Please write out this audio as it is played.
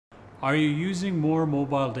Are you using more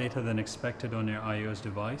mobile data than expected on your iOS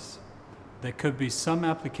device? There could be some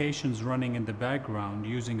applications running in the background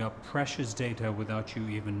using up precious data without you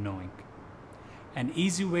even knowing. An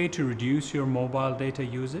easy way to reduce your mobile data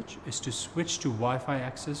usage is to switch to Wi-Fi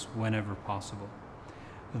access whenever possible.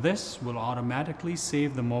 This will automatically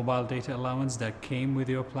save the mobile data allowance that came with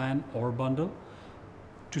your plan or bundle.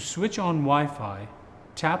 To switch on Wi-Fi,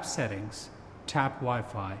 tap Settings, tap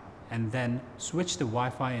Wi-Fi, and then switch the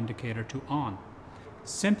Wi-Fi indicator to On.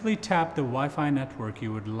 Simply tap the Wi-Fi network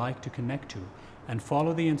you would like to connect to and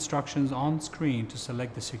follow the instructions on screen to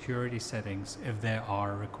select the security settings if they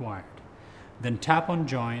are required. Then tap on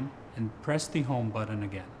Join and press the Home button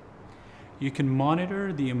again. You can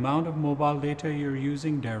monitor the amount of mobile data you're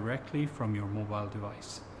using directly from your mobile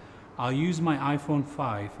device. I'll use my iPhone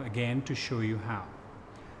 5 again to show you how.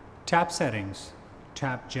 Tap Settings,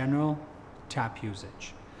 tap General, tap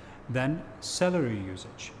Usage. Then Celery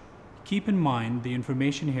Usage. Keep in mind the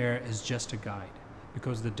information here is just a guide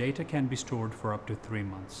because the data can be stored for up to 3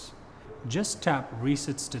 months. Just tap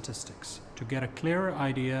Reset Statistics to get a clearer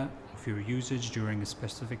idea of your usage during a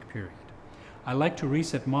specific period. I like to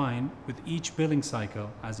reset mine with each billing cycle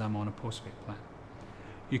as I'm on a postpaid plan.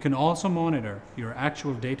 You can also monitor your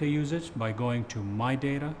actual data usage by going to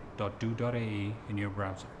mydata.do.ae in your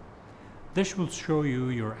browser. This will show you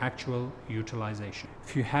your actual utilization.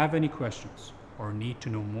 If you have any questions or need to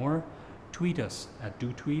know more, tweet us at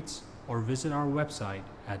DoTweets or visit our website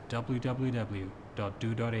at www.do.ae/support.